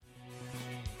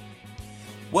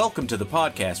Welcome to the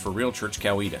podcast for Real Church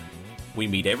Coweta. We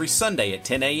meet every Sunday at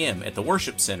 10 a.m. at the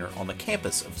Worship Center on the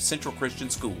campus of Central Christian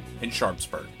School in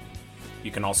Sharpsburg.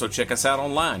 You can also check us out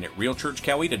online at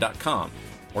realchurchcoweta.com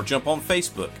or jump on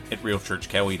Facebook at Real Church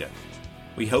Coweta.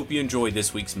 We hope you enjoy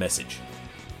this week's message.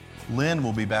 Lynn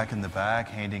will be back in the back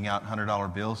handing out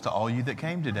 $100 bills to all you that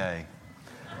came today.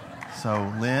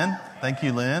 So Lynn, thank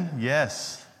you, Lynn.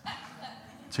 Yes,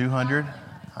 200.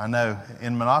 I know,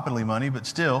 in Monopoly money, but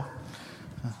still.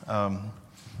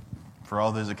 For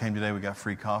all those that came today, we got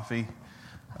free coffee.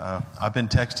 I've been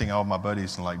texting all my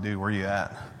buddies and like, dude, where you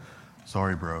at?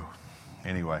 Sorry, bro.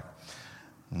 Anyway,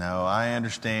 no, I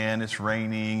understand it's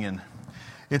raining and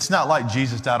it's not like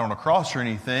Jesus died on a cross or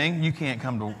anything. You can't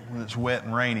come to when it's wet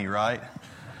and rainy, right?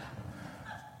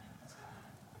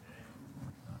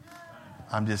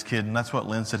 I'm just kidding. That's what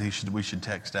Lynn said we should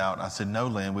text out. I said, no,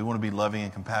 Lynn, we want to be loving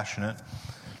and compassionate.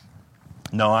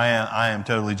 No, I am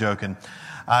totally joking.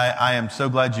 I am so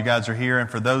glad you guys are here. And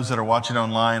for those that are watching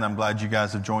online, I'm glad you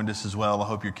guys have joined us as well. I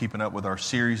hope you're keeping up with our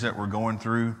series that we're going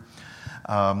through.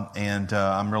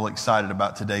 I'm really excited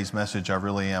about today's message. I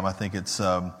really am. I think it's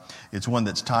one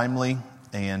that's timely.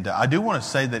 And I do want to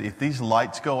say that if these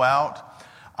lights go out,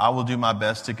 I will do my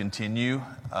best to continue.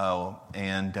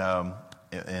 And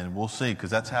we'll see, because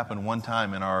that's happened one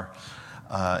time in our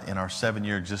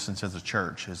 7-year existence as a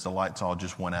church, as the lights all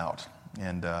just went out.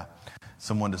 And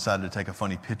someone decided to take a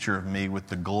funny picture of me with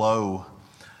the glow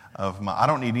of I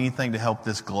don't need anything to help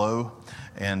this glow.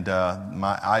 And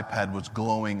my iPad was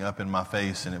glowing up in my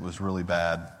face, and it was really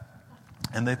bad.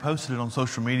 And they posted it on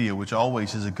social media, which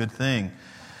always is a good thing.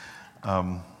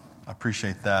 I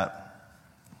appreciate that,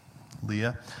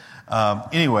 Leah.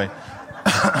 Anyway,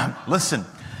 listen,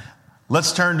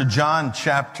 let's turn to John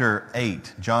chapter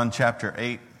 8. John chapter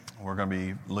 8. We're going to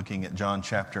be looking at John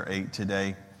chapter 8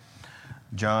 today.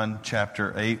 John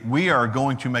chapter 8. We are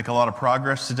going to make a lot of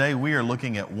progress today. We are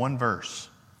looking at one verse.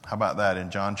 How about that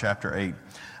in John chapter 8?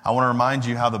 I want to remind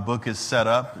you how the book is set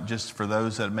up, just for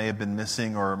those that may have been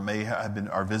missing or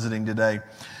are visiting today.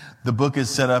 The book is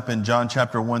set up in John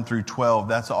chapter 1 through 12.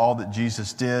 That's all that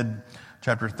Jesus did.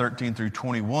 Chapter 13 through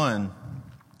 21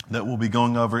 that we'll be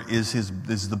going over is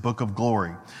the book of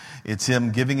glory. It's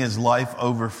him giving his life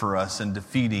over for us and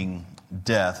defeating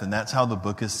death. And that's how the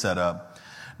book is set up.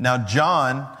 Now,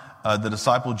 John, the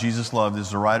disciple Jesus loved,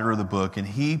 is the writer of the book, and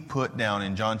he put down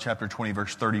in John chapter 20,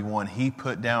 verse 31, he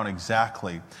put down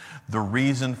exactly the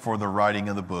reason for the writing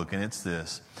of the book, and it's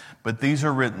this: but these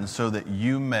are written so that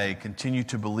you may continue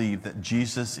to believe that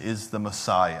Jesus is the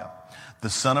Messiah, the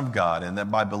Son of God, and that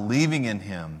by believing in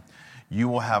him, you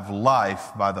will have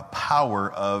life by the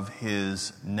power of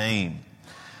his name.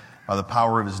 By the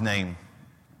power of his name.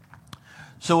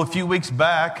 So a few weeks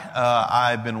back,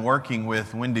 I've been working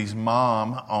with Wendy's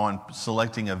mom on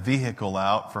selecting a vehicle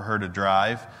out for her to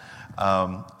drive.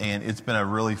 And it's been a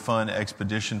really fun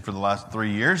expedition for the last 3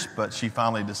 years, but she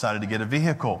finally decided to get a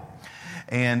vehicle.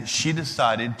 And she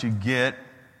decided to get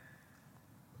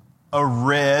a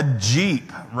red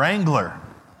Jeep Wrangler.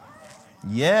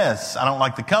 Yes, I don't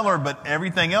like the color, but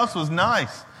everything else was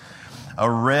nice. A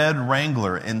red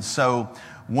Wrangler. And so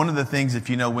one of the things, if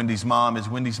you know Wendy's mom, is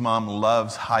Wendy's mom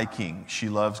loves hiking. She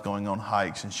loves going on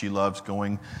hikes, and she loves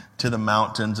going to the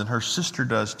mountains, and her sister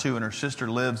does too. And her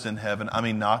sister lives in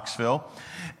Knoxville,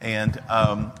 and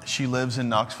she lives in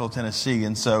Knoxville, Tennessee.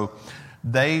 And so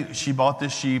she bought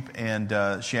this Jeep,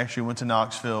 and she actually went to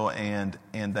Knoxville, and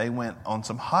they went on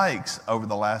some hikes over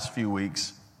the last few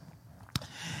weeks.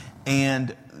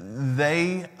 And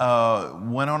they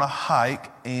went on a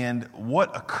hike, and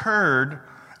what occurred,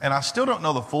 and I still don't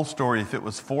know the full story, if it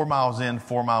was 4 miles in,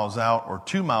 4 miles out, or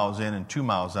 2 miles in and 2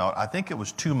 miles out. I think it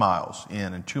was 2 miles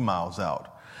in and 2 miles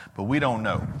out, but we don't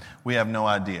know. We have no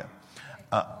idea.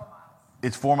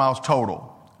 It's 4 miles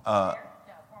total.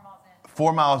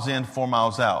 4 miles in, 4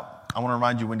 miles out. I want to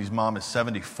remind you, Wendy's mom is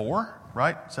 74,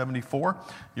 right? 74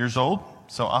 years old.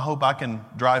 So I hope I can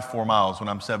drive 4 miles when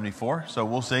I'm 74. So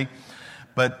we'll see.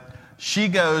 But she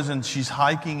goes and she's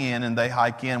hiking in, and they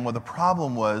hike in. Well, the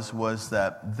problem was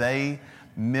that they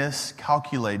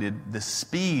miscalculated the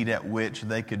speed at which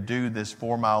they could do this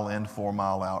 4 mile in, 4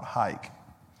 mile out hike.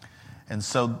 And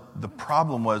so the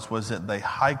problem was that they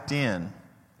hiked in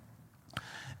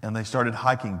and they started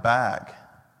hiking back,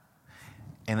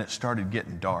 and it started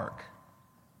getting dark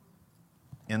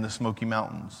in the Smoky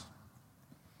Mountains.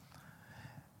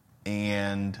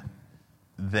 And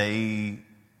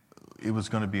it was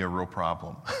going to be a real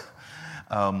problem.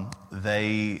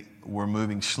 They were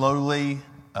moving slowly.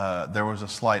 There was a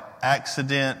slight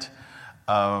accident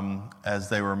as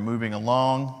they were moving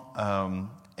along,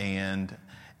 and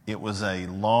It was a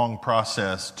long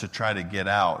process to try to get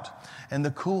out. And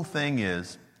the cool thing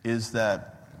is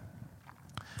that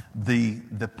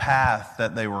the path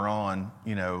that they were on,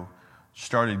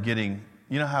 started getting,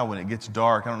 how when it gets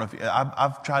dark, I don't know if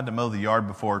I've tried to mow the yard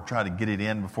before, try to get it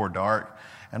in before dark.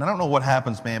 And I don't know what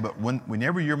happens, man, but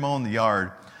whenever you're mowing the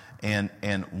yard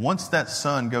and once that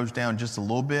sun goes down just a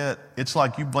little bit, it's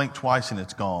like you blink twice and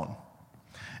it's gone.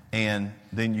 And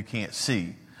then you can't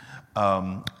see.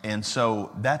 And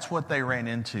so that's what they ran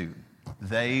into.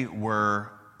 They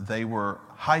were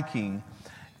hiking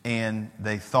and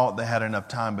they thought they had enough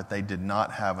time, but they did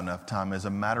not have enough time. As a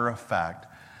matter of fact,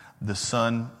 the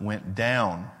sun went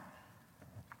down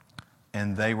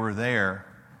and they were there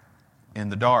in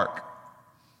the dark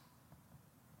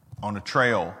on a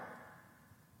trail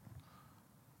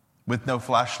with no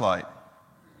flashlight.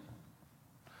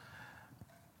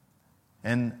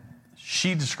 And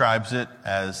she describes it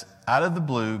as out of the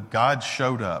blue, God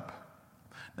showed up.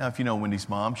 Now, if you know Wendy's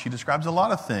mom, she describes a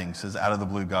lot of things as out of the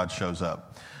blue, God shows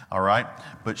up. All right?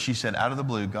 But she said, out of the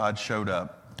blue, God showed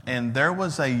up. And there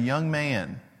was a young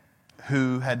man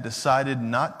who had decided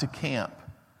not to camp,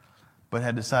 but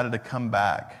had decided to come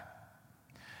back.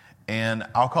 And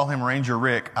I'll call him Ranger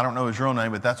Rick. I don't know his real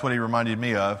name, but that's what he reminded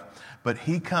me of. But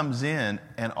he comes in,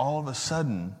 and all of a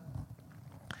sudden,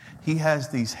 he has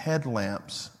these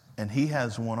headlamps, and he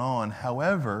has one on.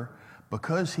 However,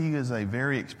 because he is a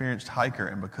very experienced hiker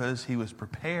and because he was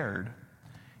prepared,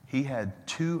 he had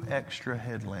 2 extra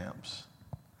headlamps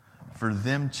for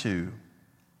them to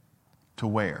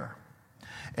wear.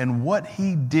 And what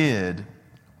he did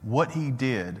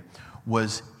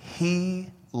was he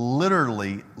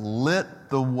literally lit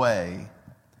the way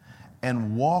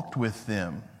and walked with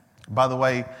them. By the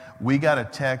way, we got a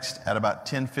text at about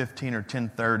 10:15 or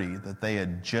 10:30 that they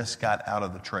had just got out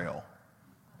of the trail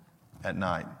at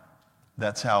night.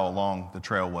 That's how long the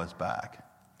trail was back.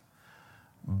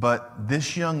 But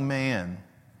this young man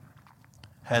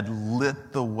had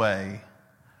lit the way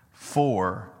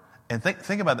for, and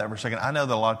think about that for a second. I know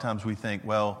that a lot of times we think,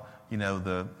 well,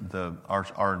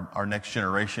 our next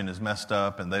generation is messed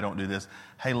up and they don't do this.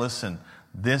 Hey, listen,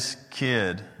 this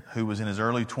kid who was in his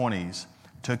early 20s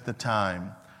took the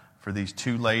time for these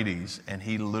 2 ladies, and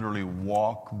he literally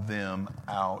walked them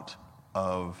out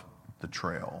of the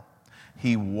trail.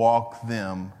 He walked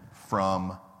them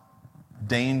from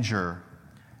danger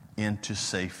into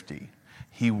safety.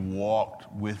 He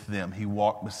walked with them. He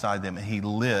walked beside them, and he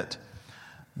lit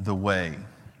the way.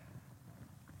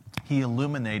 He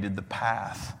illuminated the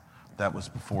path that was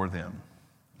before them.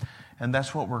 And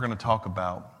that's what we're going to talk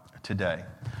about today.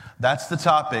 That's the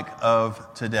topic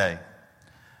of today.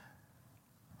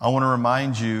 I want to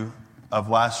remind you of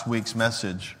last week's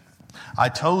message. I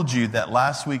told you that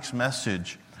last week's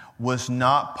message was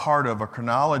not part of a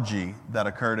chronology that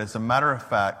occurred. As a matter of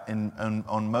fact,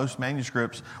 on most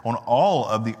manuscripts, on all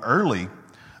of the early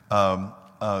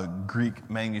Greek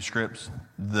manuscripts,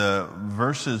 the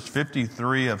verses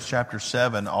 53 of chapter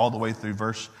 7 all the way through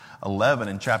verse 11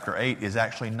 in chapter 8 is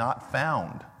actually not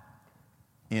found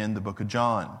in the book of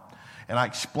John. And I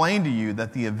explained to you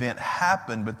that the event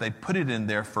happened, but they put it in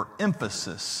there for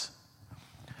emphasis.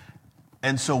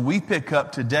 And so we pick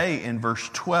up today in verse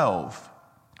 12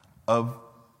 of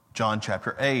John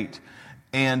chapter 8.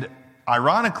 And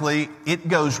ironically, it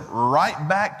goes right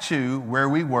back to where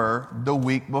we were the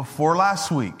week before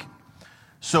last week.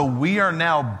 So we are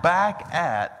now back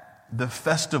at the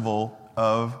Festival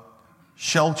of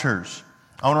Shelters.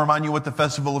 I want to remind you what the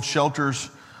Festival of Shelters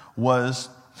was.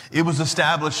 It was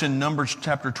established in Numbers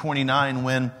chapter 29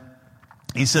 when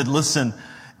he said, listen,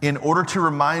 in order to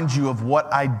remind you of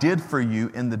what I did for you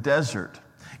in the desert,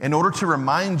 in order to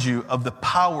remind you of the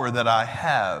power that I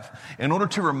have, in order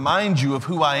to remind you of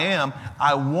who I am,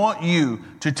 I want you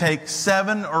to take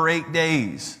 7 or 8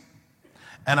 days,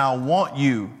 and I want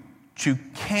you to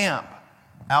camp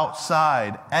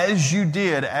outside as you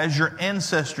did, as your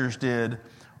ancestors did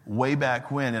way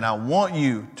back when. And I want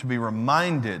you to be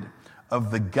reminded of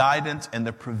the guidance and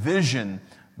the provision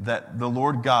that the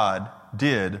Lord God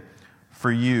did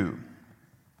for you.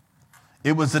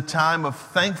 It was a time of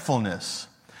thankfulness.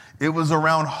 It was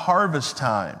around harvest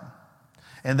time,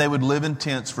 and they would live in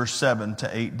tents for 7 to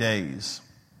 8 days.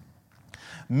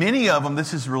 Many of them,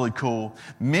 this is really cool,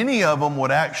 many of them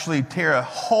would actually tear a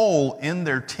hole in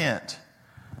their tent,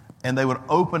 and they would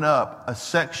open up a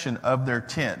section of their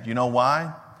tent. You know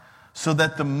why? So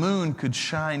that the moon could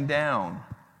shine down,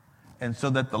 and so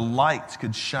that the lights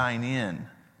could shine in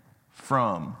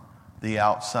from the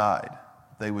outside.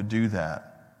 They would do that.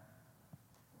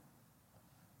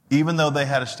 Even though they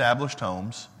had established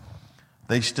homes,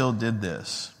 they still did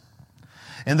this.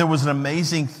 And there was an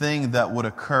amazing thing that would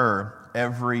occur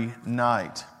every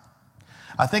night.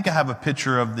 I think I have a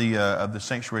picture of the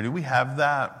sanctuary. Do we have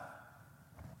that?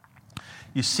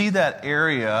 You see that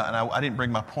area, and I didn't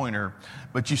bring my pointer,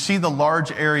 but you see the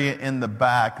large area in the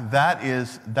back. That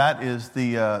is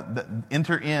the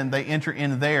enter in. They enter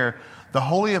in there. The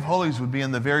Holy of Holies would be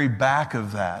in the very back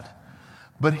of that.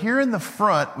 But here in the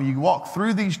front, when you walk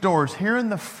through these doors, here in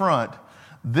the front,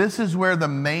 this is where the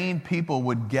main people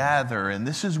would gather, and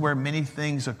this is where many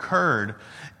things occurred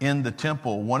in the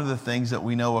temple. One of the things that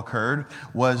we know occurred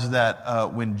was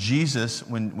that when Jesus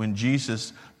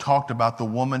talked about the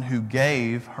woman who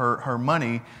gave her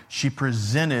money, she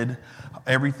presented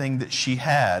everything that she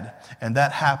had, and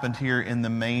that happened here in the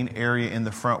main area in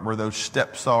the front where those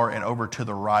steps are, and over to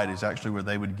the right is actually where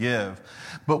they would give.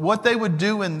 But what they would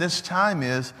do in this time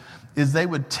is they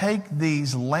would take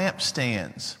these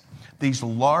lampstands, these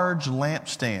large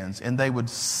lampstands, and they would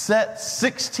set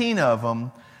 16 of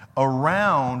them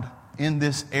around in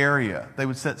this area. They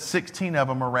would set 16 of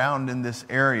them around in this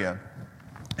area.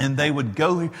 And they would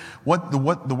go,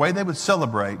 the way they would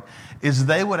celebrate is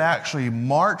they would actually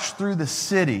march through the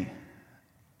city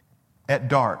at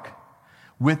dark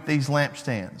with these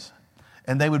lampstands.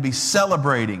 And they would be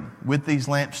celebrating with these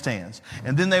lampstands.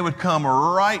 And then they would come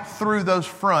right through those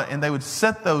front and they would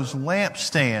set those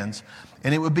lampstands.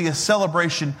 And it would be a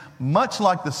celebration much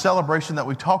like the celebration that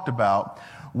we talked about,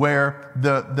 where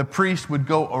the priest would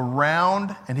go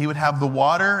around and he would have the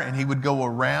water and he would go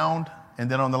around. And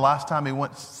then on the last time he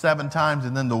went 7 times,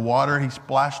 and then the water he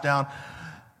splashed down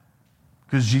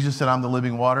because Jesus said, "I'm the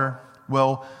living water."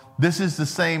 Well, this is the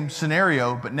same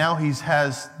scenario, but now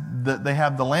they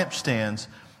have the lampstands,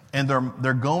 and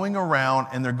they're going around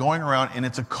and they're going around, and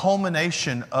it's a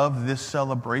culmination of this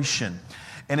celebration.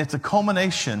 And it's a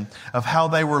culmination of how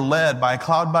they were led by a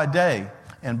cloud by day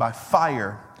and by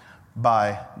fire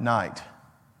by night.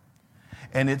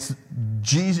 And it's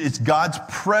God's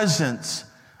presence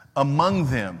among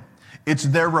them. It's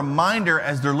their reminder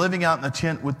as they're living out in the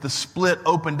tent with the split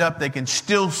opened up, they can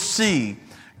still see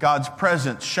God's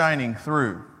presence shining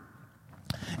through.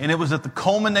 And it was at the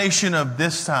culmination of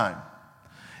this time.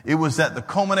 It was at the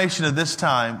culmination of this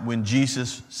time when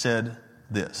Jesus said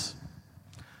this.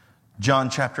 John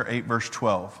chapter 8, verse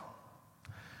 12.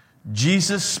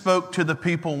 Jesus spoke to the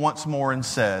people once more and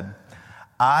said,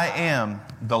 "I am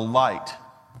the light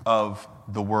of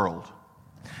the world.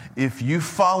 If you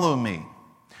follow me,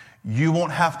 you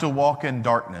won't have to walk in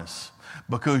darkness,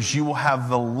 because you will have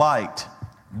the light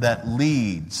that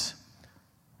leads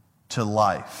to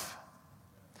life."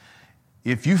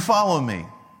 If you follow me,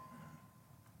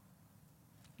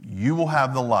 you will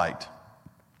have the light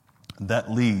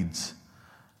that leads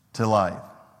to life.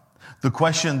 The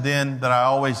question then that I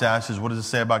always ask is, what does it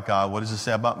say about God? What does it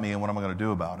say about me? And what am I going to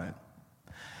do about it?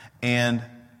 And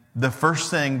the first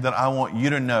thing that I want you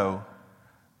to know,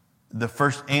 the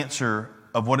first answer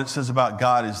of what it says about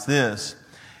God is this,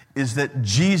 is that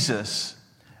Jesus,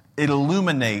 it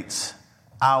illuminates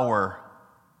our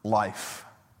life.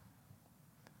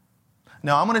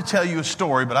 Now, I'm going to tell you a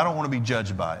story, but I don't want to be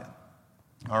judged by it.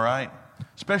 All right?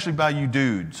 Especially by you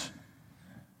dudes.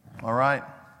 All right?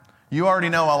 You already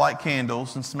know I like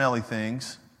candles and smelly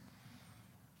things.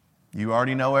 You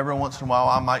already know every once in a while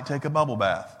I might take a bubble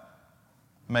bath.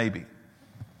 Maybe.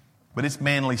 But it's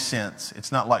manly scents.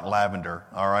 It's not like lavender.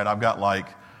 All right? I've got like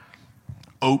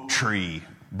oak tree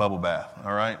bubble bath.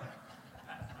 All right?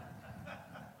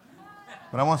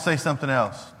 But I want to say something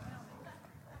else.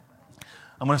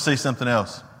 I'm going to say something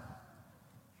else.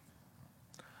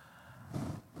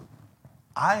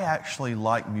 I actually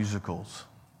like musicals.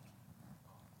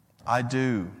 I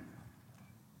do.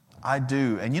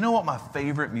 And you know what my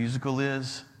favorite musical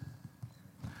is?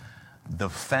 The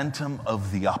Phantom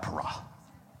of the Opera.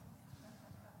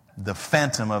 The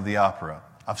Phantom of the Opera.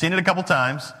 I've seen it a couple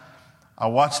times. I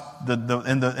watched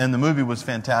and the movie was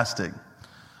fantastic.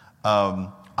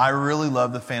 I really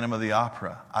love the Phantom of the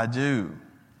Opera. I do.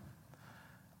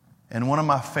 And one of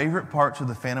my favorite parts of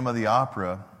the Phantom of the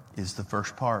Opera is the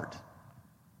first part.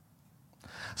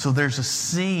 So there's a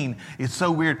scene. It's so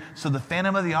weird. So the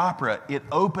Phantom of the Opera, it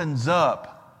opens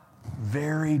up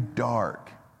very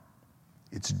dark.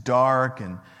 It's dark,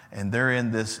 and they're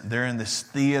in this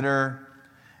theater,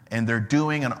 and they're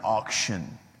doing an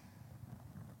auction.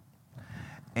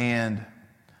 And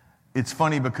it's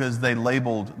funny because they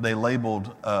labeled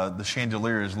the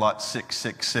chandelier as lot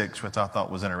 666, which I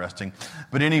thought was interesting.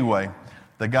 But anyway,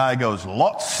 the guy goes,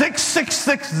 "Lot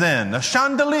 666 then, a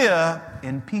chandelier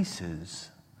in pieces.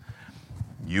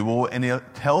 And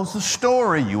it tells the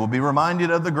story. You will be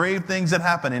reminded of the grave things that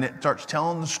happen." And it starts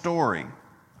telling the story.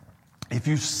 If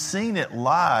you've seen it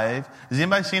live, has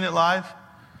anybody seen it live?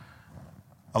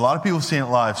 A lot of people have seen it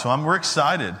live, so we're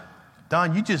excited.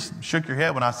 Don, you just shook your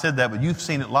head when I said that, but you've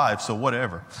seen it live, so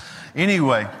whatever.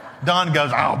 Anyway, Don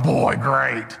goes, oh boy,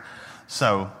 great.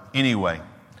 So anyway,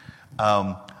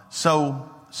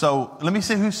 so let me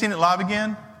see who's seen it live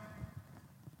again.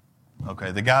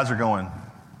 Okay, the guys are going.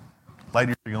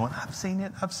 Ladies are going, I've seen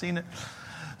it.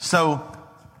 So,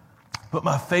 but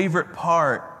my favorite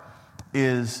part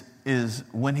is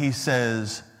when he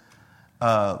says,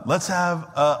 let's have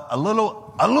a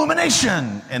little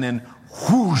illumination, and then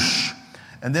whoosh,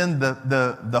 and then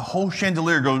the whole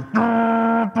chandelier goes,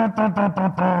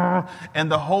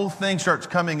 and the whole thing starts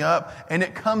coming up, and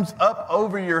it comes up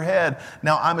over your head.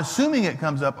 Now, I'm assuming it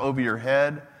comes up over your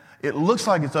head. It looks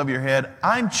like it's over your head.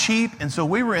 I'm cheap, and so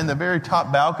we were in the very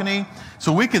top balcony,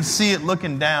 so we could see it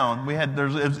looking down.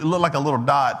 It looked like a little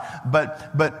dot,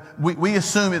 but we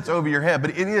assume it's over your head.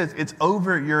 But it's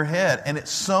over your head. And at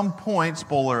some point,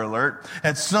 spoiler alert,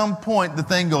 at some point the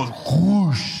thing goes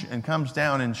whoosh and comes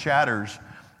down and shatters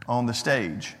on the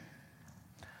stage.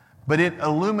 But it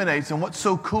illuminates, and what's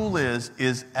so cool is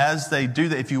as they do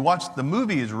that, if you watch, the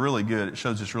movie is really good. It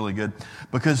shows it's really good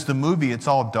because the movie, it's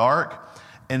all dark.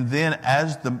 And then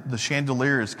as the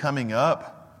chandelier is coming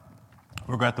up,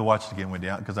 we're going to have to watch it again with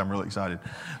you because I'm really excited.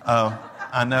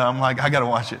 I know, I'm like, I got to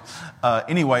watch it.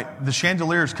 Anyway, the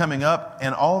chandelier is coming up,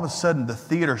 and all of a sudden the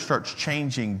theater starts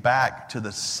changing back to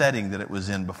the setting that it was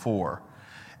in before.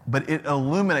 But it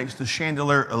illuminates, the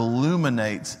chandelier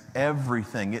illuminates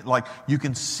everything. It, like, you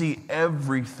can see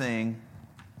everything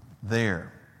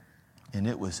there. And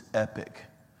it was epic.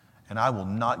 And I will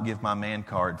not give my man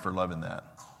card for loving that.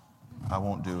 I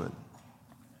won't do it.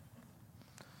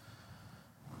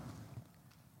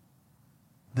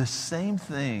 The same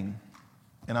thing,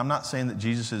 and I'm not saying that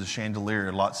Jesus is a chandelier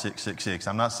at lot 666.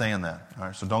 I'm not saying that. All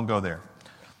right, so don't go there.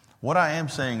 What I am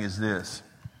saying is this.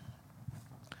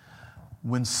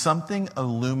 When something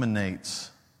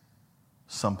illuminates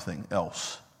something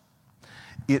else,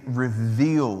 it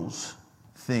reveals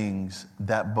things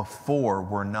that before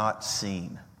were not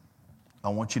seen. I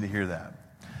want you to hear that.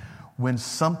 When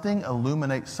something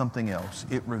illuminates something else,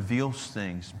 it reveals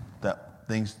things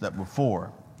that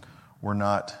before were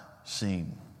not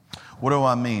seen. What do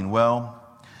I mean? Well,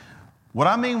 what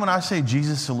I mean when I say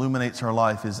Jesus illuminates our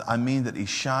life is I mean that he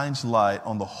shines light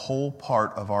on the whole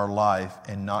part of our life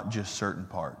and not just certain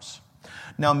parts.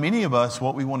 Now, many of us,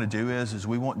 what we want to do is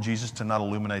we want Jesus to not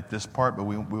illuminate this part, but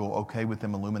we're okay with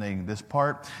him illuminating this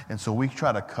part. And so we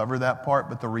try to cover that part.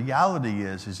 But the reality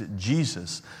is that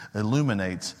Jesus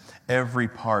illuminates every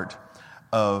part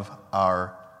of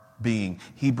our being.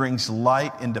 He brings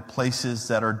light into places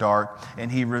that are dark,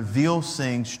 and he reveals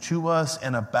things to us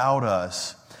and about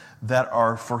us that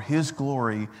are for his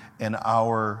glory and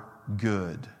our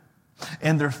good.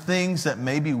 And they're things that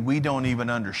maybe we don't even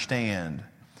understand,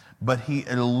 but he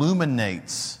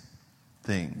illuminates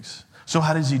things. So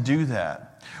how does he do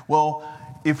that? Well,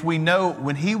 if we know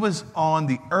when he was on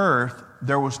the earth,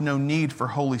 there was no need for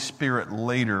Holy Spirit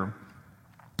later.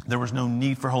 There was no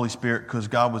need for Holy Spirit because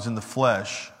God was in the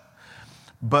flesh.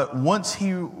 But once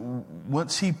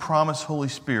he promised Holy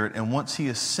Spirit and once he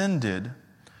ascended,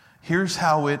 here's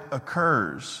how it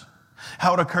occurs.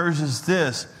 How it occurs is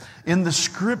this. In the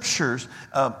scriptures,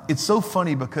 it's so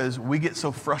funny because we get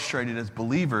so frustrated as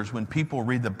believers when people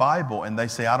read the Bible and they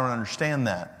say, I don't understand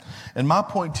that. And my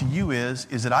point to you is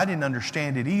that I didn't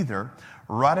understand it either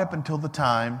right up until the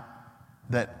time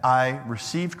that I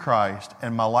received Christ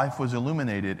and my life was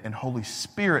illuminated, and Holy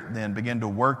Spirit then began to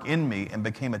work in me and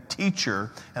became a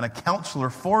teacher and a counselor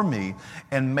for me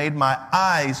and made my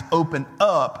eyes open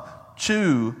up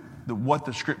to what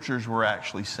the scriptures were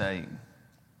actually saying.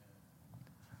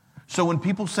 So when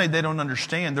people say they don't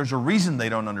understand, there's a reason they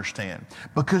don't understand.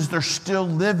 Because they're still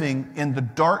living in the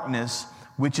darkness,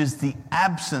 which is the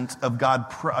absence of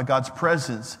God's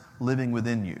presence living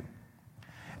within you.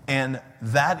 And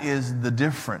that is the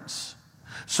difference.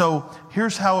 So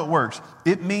here's how it works.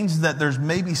 It means that there's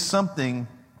maybe something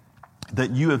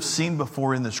that you have seen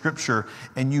before in the scripture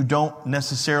and you don't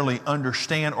necessarily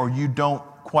understand or you don't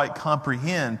quite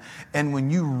comprehend. And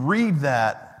when you read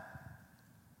that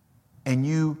and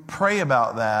you pray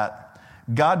about that,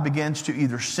 God begins to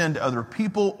either send other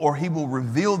people or he will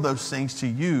reveal those things to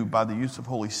you by the use of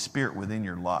Holy Spirit within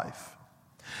your life.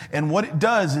 And what it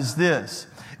does is this.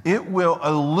 It will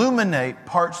illuminate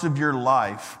parts of your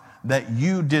life that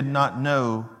you did not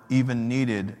know even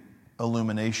needed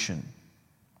illumination.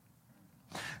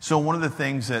 So one of the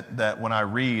things that when I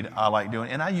read, I like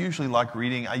doing, and I usually like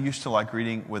reading, I used to like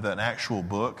reading with an actual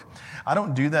book. I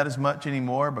don't do that as much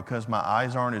anymore because my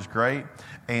eyes aren't as great.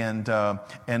 And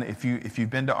if you've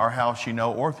been to our house, you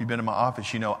know, or if you've been to my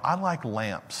office, you know, I like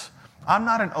lamps. I'm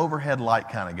not an overhead light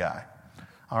kind of guy.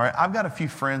 All right, I've got a few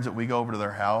friends that we go over to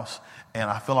their house, and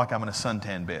I feel like I'm in a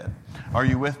suntan bed. Are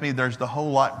you with me? There's the whole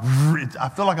lot.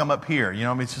 I feel like I'm up here. You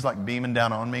know, it's just like beaming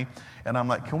down on me. And I'm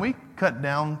like, can we cut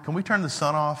down? Can we turn the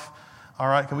sun off? All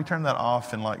right, can we turn that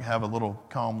off and like have a little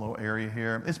calm little area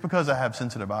here? It's because I have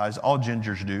sensitive eyes. All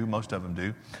gingers do. Most of them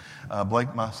do.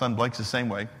 My son Blake's the same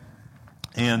way.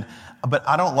 But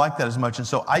I don't like that as much. And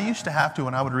so I used to have to,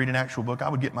 when I would read an actual book, I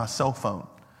would get my cell phone.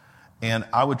 And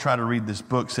I would try to read this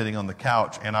book sitting on the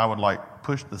couch, and I would like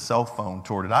push the cell phone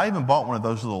toward it. I even bought one of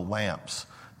those little lamps,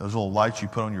 those little lights you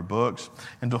put on your books.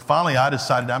 Until finally I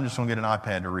decided I'm just going to get an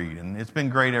iPad to read. And it's been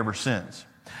great ever since.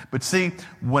 But see,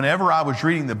 whenever I was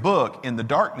reading the book in the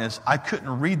darkness, I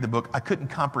couldn't read the book. I couldn't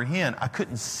comprehend. I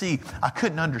couldn't see. I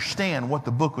couldn't understand what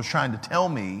the book was trying to tell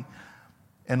me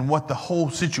and what the whole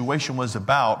situation was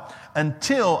about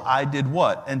until I did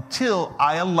what? Until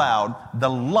I allowed the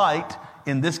light,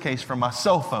 in this case from my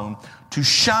cell phone, to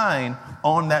shine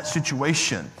on that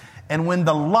situation. And when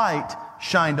the light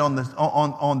shined on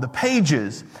the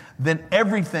pages, then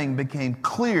everything became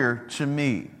clear to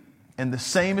me. And the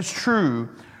same is true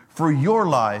for your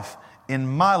life, in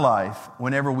my life,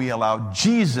 whenever we allow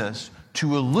Jesus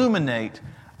to illuminate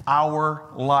our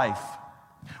life.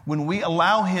 When we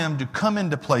allow Him to come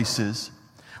into places,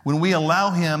 when we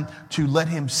allow Him to let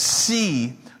Him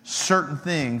see certain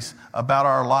things about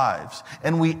our lives,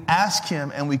 and we ask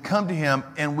Him and we come to Him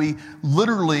and we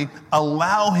literally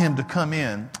allow Him to come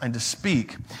in and to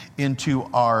speak into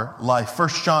our life. 1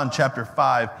 John chapter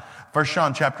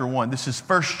 1, this is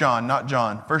 1 John, not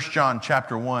John. 1 John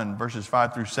chapter 1, verses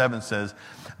 5 through 7 says,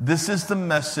 "This is the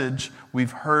message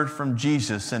we've heard from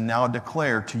Jesus and now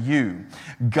declare to you.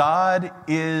 God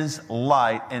is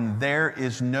light, and there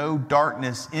is no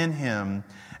darkness in Him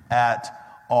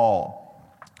at all.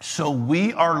 So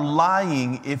we are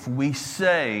lying if we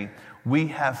say we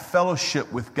have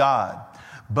fellowship with God,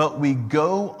 but we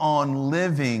go on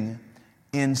living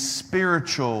in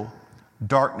spiritual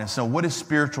darkness." Now, what is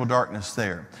spiritual darkness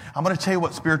there? I'm going to tell you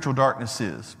what spiritual darkness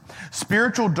is.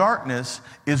 Spiritual darkness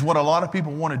is what a lot of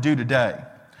people want to do today.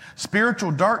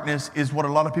 Spiritual darkness is what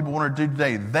a lot of people want to do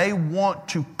today. They want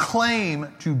to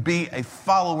claim to be a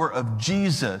follower of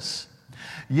Jesus,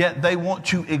 yet they want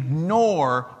to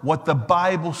ignore what the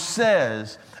Bible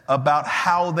says about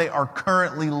how they are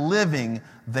currently living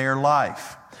their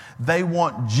life. They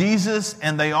want Jesus,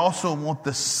 and they also want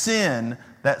the sin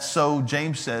that, so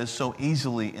James says, so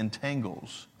easily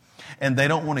entangles. And they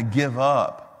don't want to give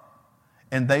up.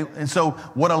 And so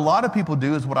what a lot of people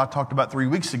do is what I talked about 3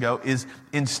 weeks ago, is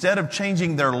instead of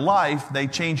changing their life, they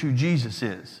change who Jesus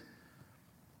is.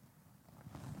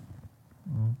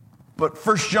 But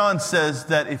 1 John says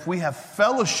that if we have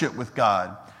fellowship with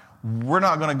God, we're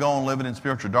not going to go on living in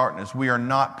spiritual darkness. We are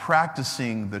not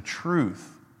practicing the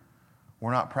truth.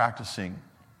 We're not practicing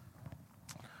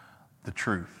the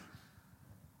truth.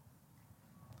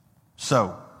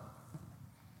 So,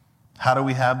 how do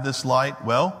we have this light?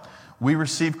 Well, we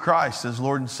receive Christ as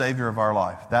Lord and Savior of our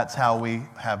life. That's how we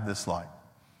have this light.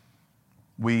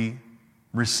 We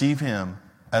receive Him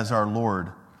as our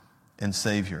Lord and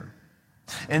Savior.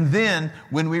 And then,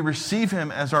 when we receive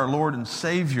Him as our Lord and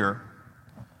Savior,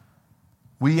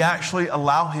 we actually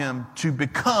allow Him to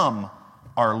become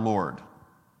our Lord.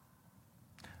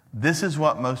 This is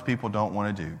what most people don't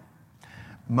want to do.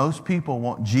 Most people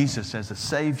want Jesus as a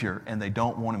Savior, and they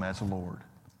don't want Him as a Lord.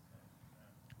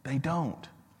 They don't.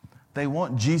 They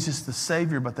want Jesus the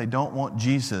Savior, but they don't want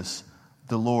Jesus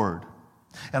the Lord.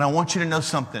 And I want you to know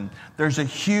something. There's a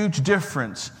huge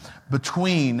difference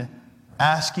between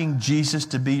asking Jesus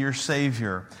to be your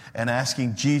Savior and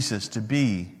asking Jesus to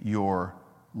be your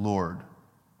Lord.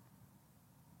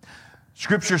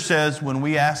 Scripture says when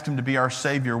we ask Him to be our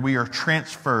Savior, we are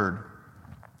transferred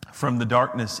from the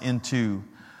darkness into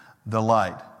the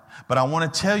light. But I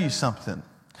want to tell you something.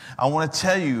 I want to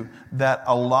tell you that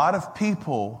a lot of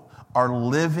people are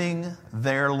living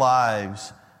their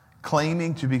lives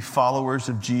claiming to be followers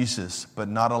of Jesus, but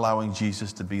not allowing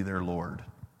Jesus to be their Lord.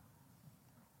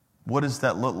 What does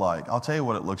that look like? I'll tell you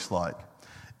what it looks like.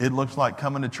 It looks like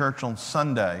coming to church on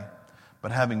Sunday,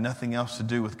 but having nothing else to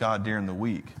do with God during the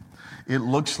week. It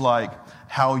looks like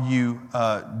how you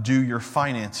do your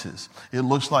finances. It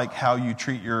looks like how you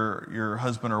treat your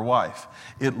husband or wife.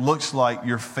 It looks like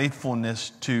your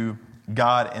faithfulness to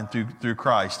God and through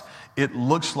Christ. It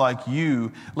looks like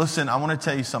you. Listen, I want to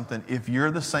tell you something. If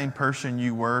you're the same person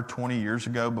you were 20 years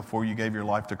ago before you gave your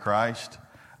life to Christ,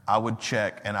 I would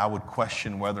check and I would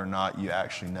question whether or not you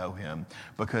actually know him,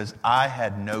 because I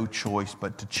had no choice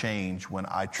but to change when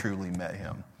I truly met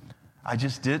him. I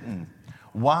just didn't.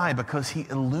 Why? Because he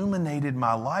illuminated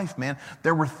my life, man.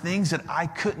 There were things that I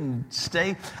couldn't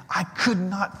stay. I could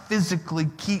not physically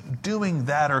keep doing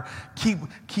that or keep.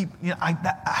 I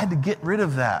had to get rid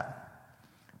of that.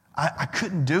 I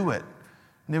couldn't do it.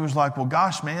 And it was like, well,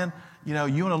 gosh, man, you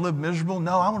want to live miserable?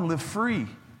 No, I want to live free.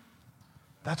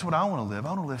 That's what I want to live. I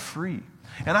want to live free.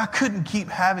 And I couldn't keep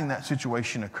having that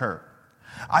situation occur.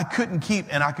 I couldn't keep,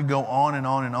 and I could go on and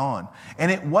on and on. And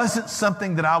it wasn't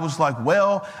something that I was like,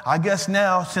 well, I guess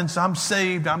now since I'm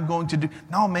saved, I'm going to do.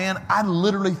 No, man, I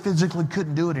literally physically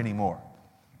couldn't do it anymore.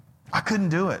 I couldn't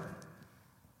do it.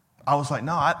 I was like,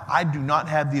 no, I do not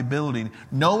have the ability.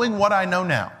 Knowing what I know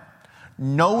now,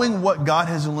 knowing what God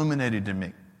has illuminated to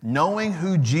me, knowing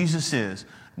who Jesus is,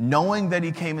 knowing that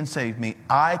he came and saved me,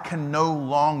 I can no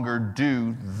longer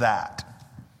do that.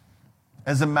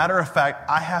 As a matter of fact,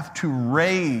 I have to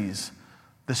raise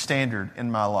the standard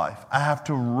in my life. I have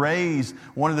to raise,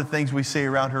 one of the things we say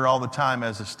around here all the time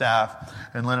as a staff,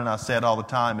 and Lynn and I say it all the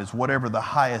time, is whatever the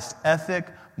highest ethic,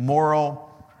 moral,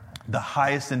 the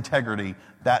highest integrity,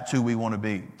 that's who we want to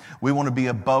be. We want to be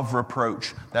above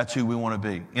reproach. That's who we want to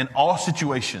be. In all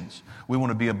situations, we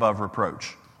want to be above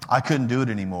reproach. I couldn't do it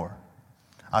anymore.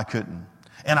 I couldn't.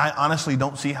 And I honestly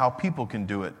don't see how people can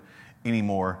do it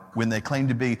anymore when they claim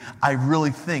to be. I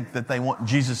really think that they want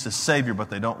Jesus as Savior, but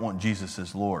they don't want Jesus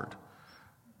as Lord.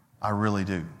 I really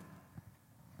do.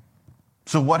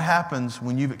 So what happens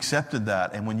when you've accepted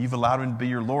that and when you've allowed him to be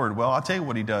your Lord? Well, I'll tell you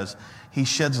what he does. He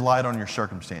sheds light on your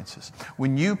circumstances.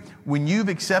 When you've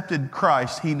accepted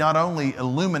Christ, he not only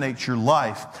illuminates your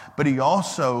life, but he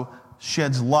also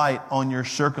sheds light on your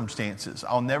circumstances.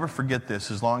 I'll never forget this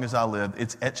as long as I live.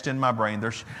 It's etched in my brain.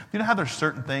 You know how there's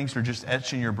certain things that are just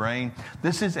etched in your brain?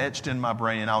 This is etched in my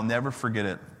brain, and I'll never forget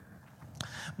it.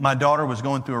 My daughter was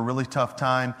going through a really tough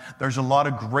time. There's a lot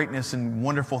of greatness and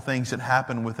wonderful things that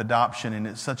happen with adoption, and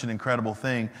it's such an incredible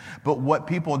thing. But what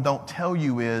people don't tell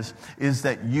you is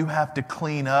that you have to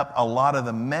clean up a lot of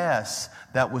the mess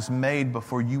that was made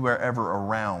before you were ever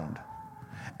around.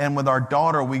 And with our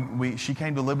daughter, she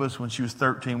came to live with us when she was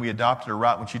 13. We adopted her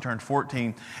right when she turned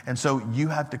 14. And so you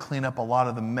have to clean up a lot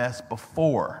of the mess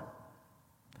before.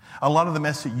 A lot of the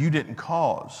mess that you didn't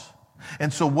cause.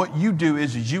 And so what you do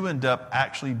is you end up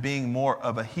actually being more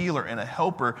of a healer and a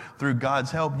helper through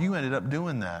God's help. You ended up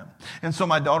doing that. And so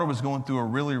my daughter was going through a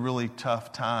really, really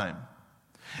tough time.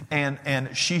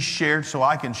 And she shared, so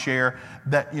I can share,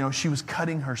 that she was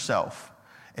cutting herself.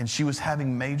 And she was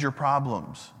having major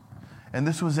problems. And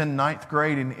this was in 9th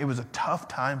grade, and it was a tough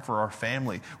time for our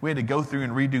family. We had to go through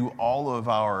and redo all of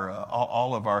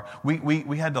our.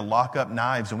 We had to lock up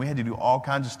knives, and we had to do all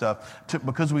kinds of stuff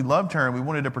because we loved her and we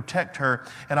wanted to protect her.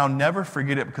 And I'll never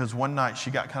forget it because one night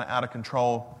she got kind of out of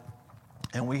control,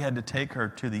 and we had to take her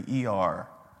to the ER.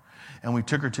 And we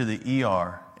took her to the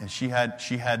ER, and she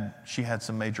had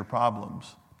some major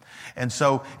problems. And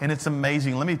it's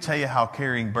amazing. Let me tell you how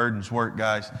carrying burdens work,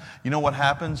 guys. You know what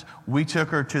happens? We took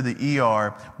her to the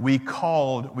ER. We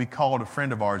called a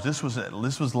friend of ours. This was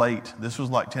late. This was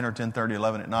like 10 or 10:30,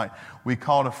 11 at night. We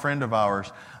called a friend of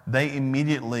ours. They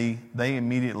immediately,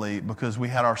 because we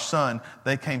had our son,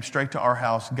 they came straight to our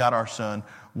house, got our son,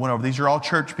 went over. These are all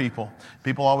church people.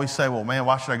 People always say, well, man,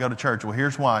 why should I go to church? Well,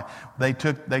 here's why. They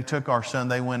took our son,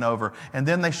 they went over, and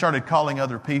then they started calling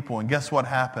other people, and guess what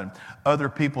happened? Other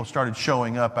people started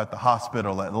showing up at the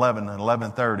hospital at 11 and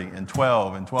 11:30 and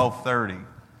 12 and 12:30.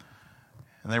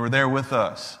 And they were there with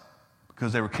us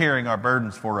because they were carrying our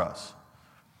burdens for us.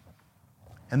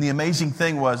 And the amazing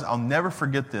thing was, I'll never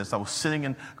forget this. I was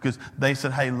sitting because they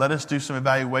said, hey, let us do some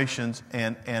evaluations.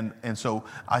 And so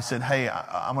I said, hey,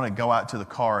 I'm going to go out to the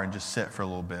car and just sit for a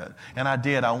little bit. And I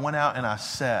did. I went out and I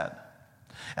sat.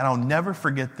 And I'll never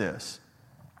forget this.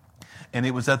 And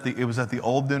it was at the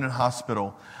Old Doonan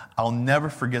Hospital. I'll never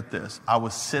forget this. I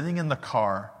was sitting in the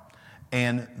car,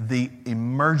 and the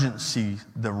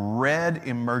red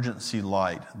emergency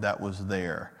light that was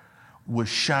there was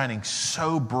shining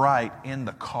so bright in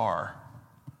the car.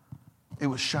 It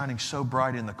was shining so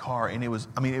bright in the car, and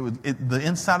the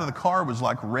inside of the car was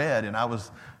like red, and I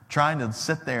was trying to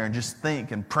sit there and just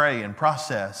think and pray and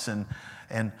process, and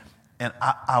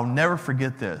I'll never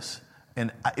forget this,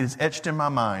 and it's etched in my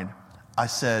mind. I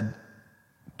said,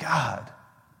 God,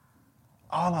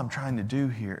 all I'm trying to do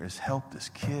here is help this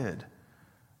kid.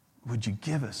 would you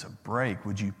give us a break?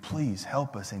 Would you please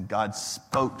help us? And God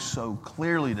spoke so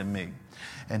clearly to me.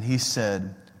 And he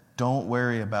said, don't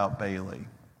worry about Bailey.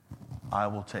 I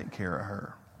will take care of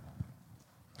her.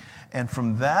 And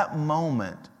from that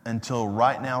moment until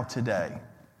right now today,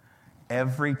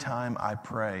 every time I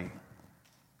pray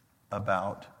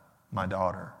about my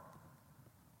daughter,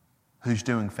 who's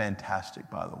doing fantastic,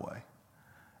 by the way,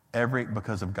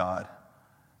 because of God,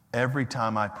 every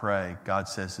time I pray, God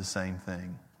says the same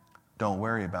thing. Don't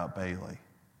worry about Bailey.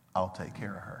 I'll take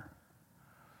care of her.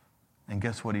 And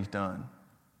guess what he's done?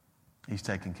 He's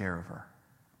taken care of her.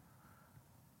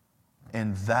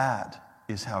 And that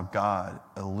is how God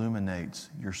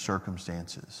illuminates your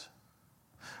circumstances.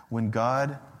 When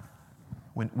the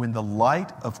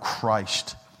light of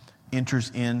Christ enters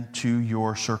into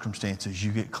your circumstances,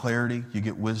 you get clarity, you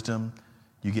get wisdom,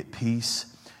 you get peace,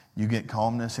 you get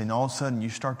calmness, and all of a sudden you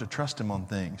start to trust Him on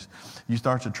things. You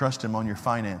start to trust Him on your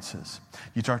finances.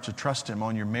 You start to trust Him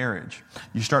on your marriage.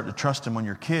 You start to trust Him on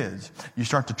your kids. You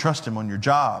start to trust Him on your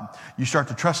job. You start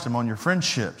to trust Him on your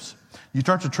friendships. You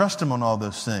start to trust Him on all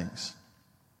those things.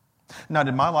 Now,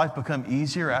 did my life become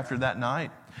easier after that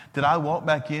night? Did I walk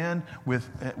back in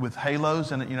with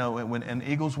halos and and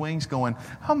eagle's wings going,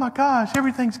 oh my gosh,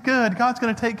 everything's good. God's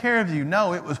going to take care of you.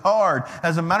 No, it was hard.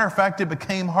 As a matter of fact, it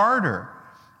became harder.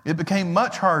 It became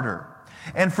much harder.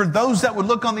 And for those that would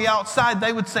look on the outside,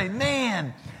 they would say,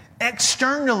 man,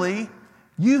 externally,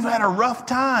 you've had a rough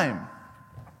time.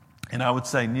 And I would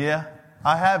say, yeah,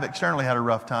 I have externally had a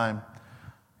rough time.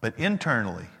 But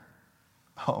internally,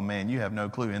 oh man, you have no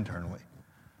clue internally.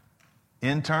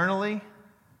 Internally,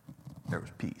 there was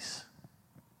peace.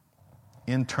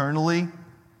 Internally,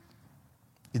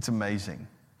 it's amazing.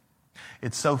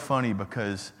 It's so funny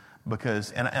because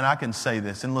and I can say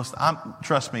this, and listen,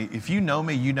 trust me, if you know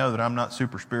me, you know that I'm not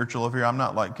super spiritual up here. I'm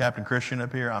not like Captain Christian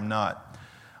up here. I'm not,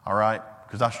 all right?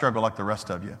 Because I struggle like the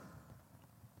rest of you.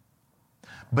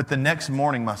 But the next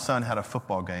morning, my son had a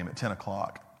football game at 10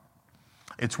 o'clock.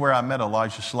 It's where I met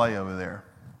Elijah Slay over there.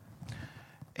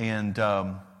 And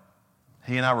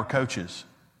he and I were coaches.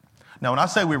 Now, when I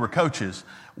say we were coaches,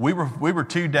 we were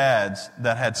two dads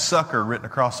that had sucker written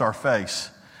across our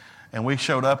face. And we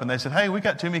showed up and they said, hey, we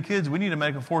got too many kids. We need to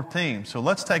make a fourth team. So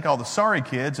let's take all the sorry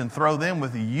kids and throw them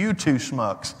with you two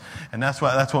schmucks. And that's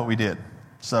what we did.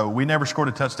 So we never scored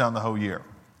a touchdown the whole year.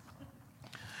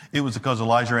 It was because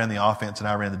Elijah ran the offense and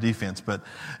I ran the defense. But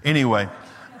anyway,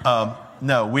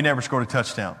 no, we never scored a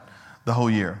touchdown the whole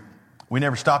year. We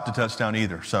never stopped a touchdown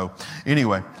either. So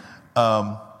anyway,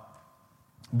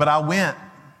 but I went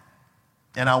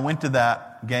to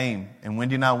that game. And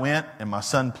Wendy and I went and my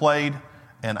son played.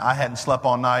 And I hadn't slept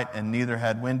all night, and neither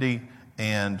had Wendy,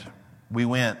 and we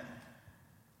went.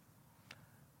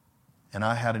 And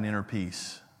I had an inner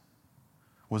peace.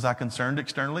 Was I concerned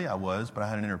externally? I was, but I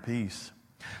had an inner peace.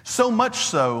 So much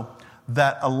so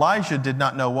that Elijah did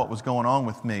not know what was going on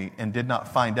with me and did not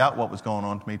find out what was going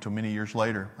on with me until many years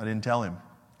later. I didn't tell him.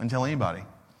 I didn't tell anybody.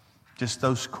 Just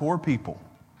those core people.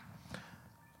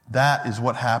 That is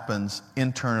what happens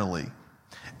internally.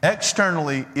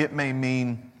 Externally, it may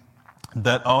mean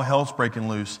that all hell's breaking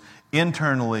loose.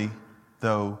 Internally,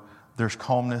 though, there's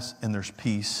calmness and there's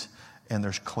peace and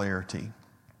there's clarity.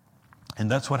 And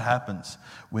that's what happens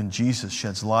when Jesus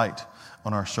sheds light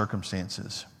on our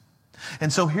circumstances.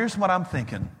 And so here's what I'm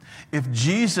thinking. If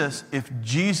Jesus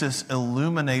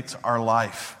illuminates our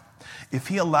life, if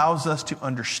He allows us to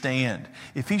understand,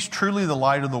 if He's truly the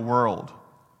light of the world,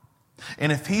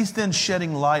 and if He's then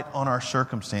shedding light on our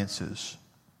circumstances,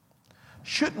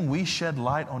 shouldn't we shed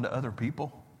light onto other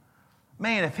people?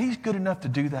 Man, if He's good enough to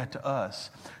do that to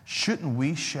us, shouldn't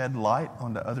we shed light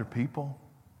onto other people?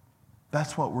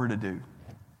 That's what we're to do.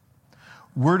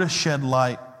 We're to shed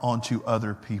light onto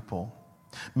other people.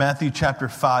 Matthew chapter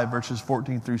 5, verses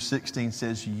 14 through 16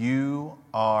 says, you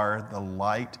are the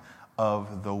light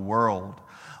of the world,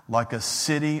 like a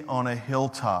city on a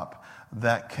hilltop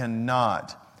that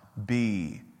cannot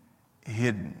be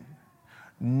hidden.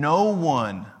 No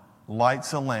one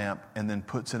lights a lamp and then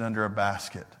puts it under a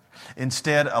basket.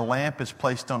 Instead, a lamp is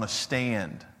placed on a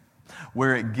stand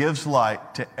where it gives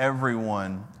light to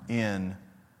everyone in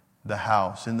the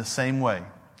house. In the same way,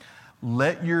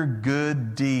 let your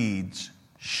good deeds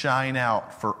shine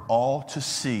out for all to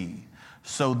see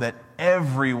so that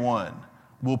everyone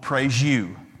will praise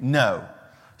you. No.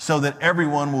 So that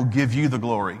everyone will give you the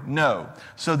glory. No.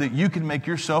 So that you can make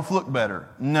yourself look better.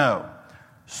 No.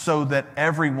 So that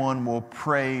everyone will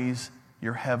praise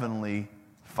your heavenly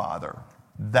Father.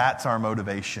 That's our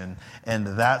motivation, and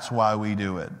that's why we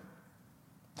do it.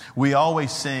 We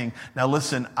always sing. Now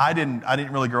listen, I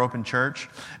didn't really grow up in church,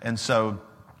 and so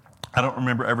I don't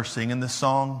remember ever singing this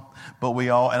song, but we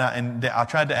all, and I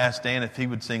tried to ask Dan if he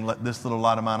would sing "Let This Little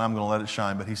Light of Mine, I'm Going to Let It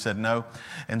Shine," but he said no.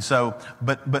 And so,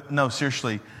 but no,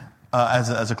 seriously,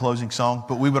 as a closing song,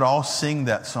 but we would all sing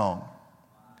that song.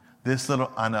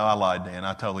 I know I lied, Dan.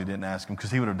 I totally didn't ask him because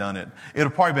he would have done it. It would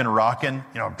have probably been rocking,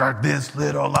 "This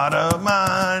little light of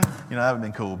mine." That would have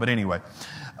been cool. But anyway,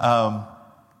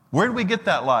 where did we get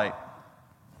that light?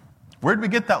 Where did we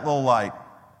get that little light?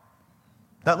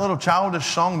 That little childish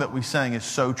song that we sang is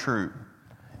so true.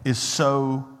 Is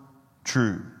so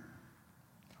true.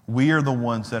 We are the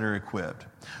ones that are equipped.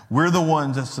 We're the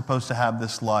ones that's supposed to have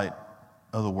this light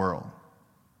of the world.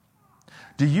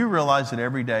 Do you realize that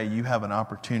every day you have an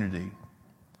opportunity?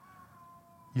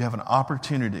 You have an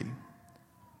opportunity.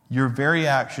 Your very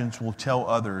actions will tell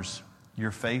others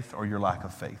your faith or your lack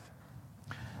of faith.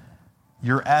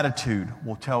 Your attitude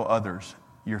will tell others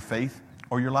your faith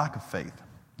or your lack of faith.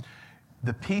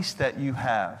 The peace that you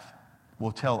have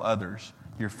will tell others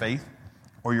your faith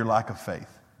or your lack of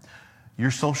faith. Your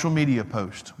social media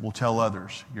post will tell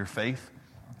others your faith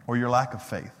or your lack of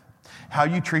faith. How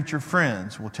you treat your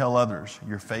friends will tell others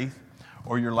your faith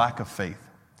or your lack of faith.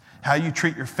 How you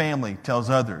treat your family tells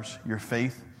others your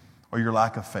faith or your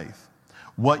lack of faith.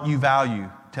 What you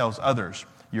value tells others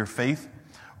your faith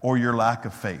or your lack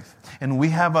of faith. And we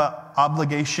have an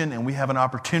obligation and we have an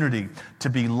opportunity to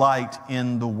be light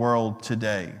in the world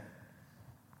today.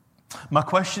 My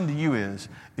question to you is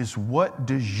what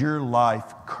does your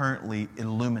life currently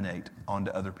illuminate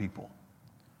onto other people?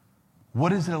 What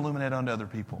does it illuminate onto other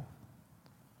people?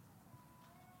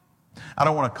 I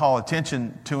don't want to call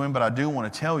attention to him, but I do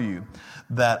want to tell you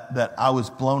that I was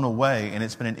blown away, and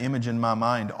it's been an image in my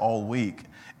mind all week,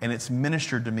 and it's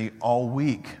ministered to me all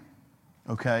week,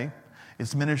 okay?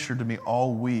 It's ministered to me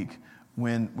all week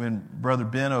when Brother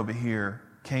Ben over here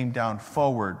came down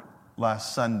forward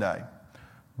last Sunday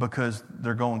because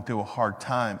they're going through a hard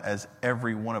time, as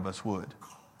every one of us would.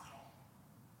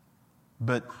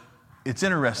 But it's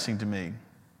interesting to me.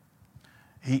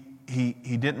 He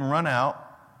didn't run out,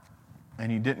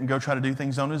 and he didn't go try to do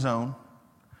things on his own.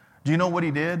 Do you know what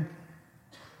he did?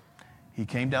 He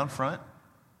came down front,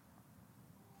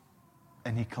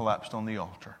 and he collapsed on the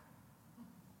altar.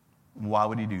 Why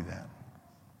would he do that?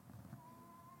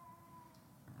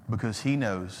 Because he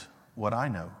knows what I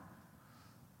know,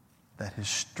 that his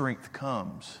strength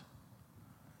comes,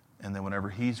 and that whenever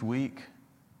he's weak,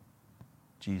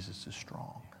 Jesus is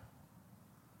strong.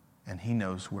 And he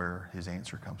knows where his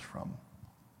answer comes from.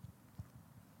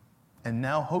 And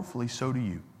now, hopefully, so do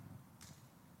you.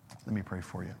 Let me pray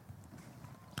for you.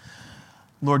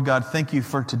 Lord God, thank you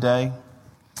for today.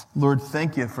 Lord,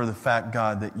 thank you for the fact,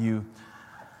 God, that you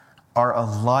are a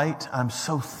light. I'm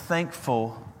so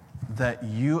thankful that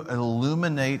you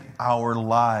illuminate our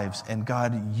lives. And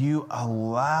God, you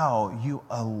allow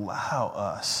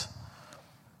us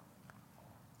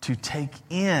to take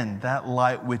in that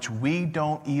light which we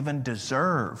don't even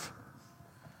deserve.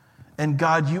 And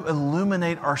God, you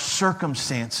illuminate our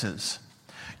circumstances.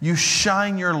 You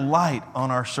shine your light on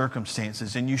our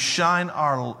circumstances, and you shine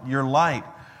your light,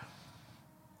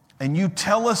 and you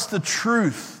tell us the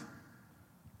truth,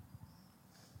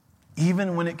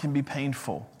 even when it can be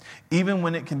painful, even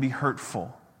when it can be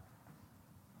hurtful.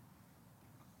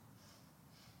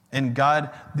 And God,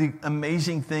 the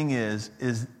amazing thing is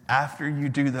after you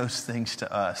do those things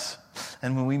to us,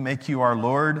 and when we make you our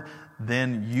Lord,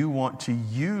 then you want to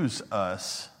use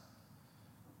us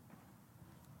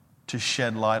to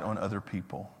shed light on other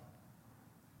people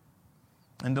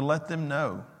and to let them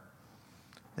know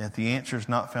that the answer is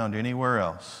not found anywhere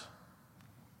else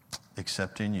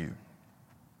except in you.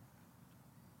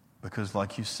 Because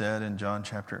like you said in John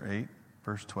chapter 8,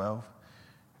 verse 12,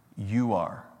 you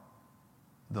are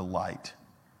the light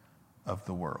of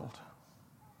the world.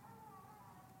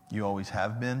 You always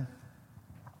have been,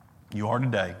 you are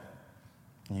today,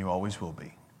 and you always will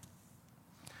be.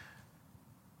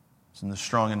 It's in the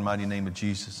strong and mighty name of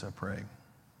Jesus I pray.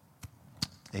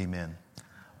 Amen.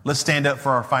 Let's stand up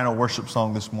for our final worship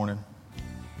song this morning.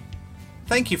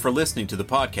 Thank you for listening to the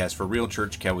podcast for Real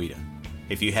Church Coweta.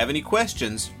 If you have any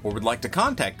questions or would like to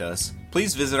contact us,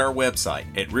 please visit our website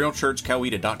at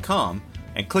realchurchcoweta.com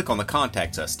and click on the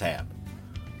Contact Us tab.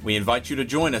 We invite you to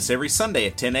join us every Sunday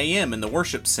at 10 a.m. in the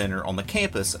Worship Center on the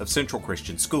campus of Central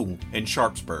Christian School in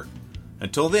Sharpsburg.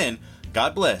 Until then,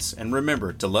 God bless, and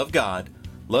remember to love God,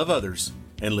 love others,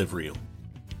 and live real.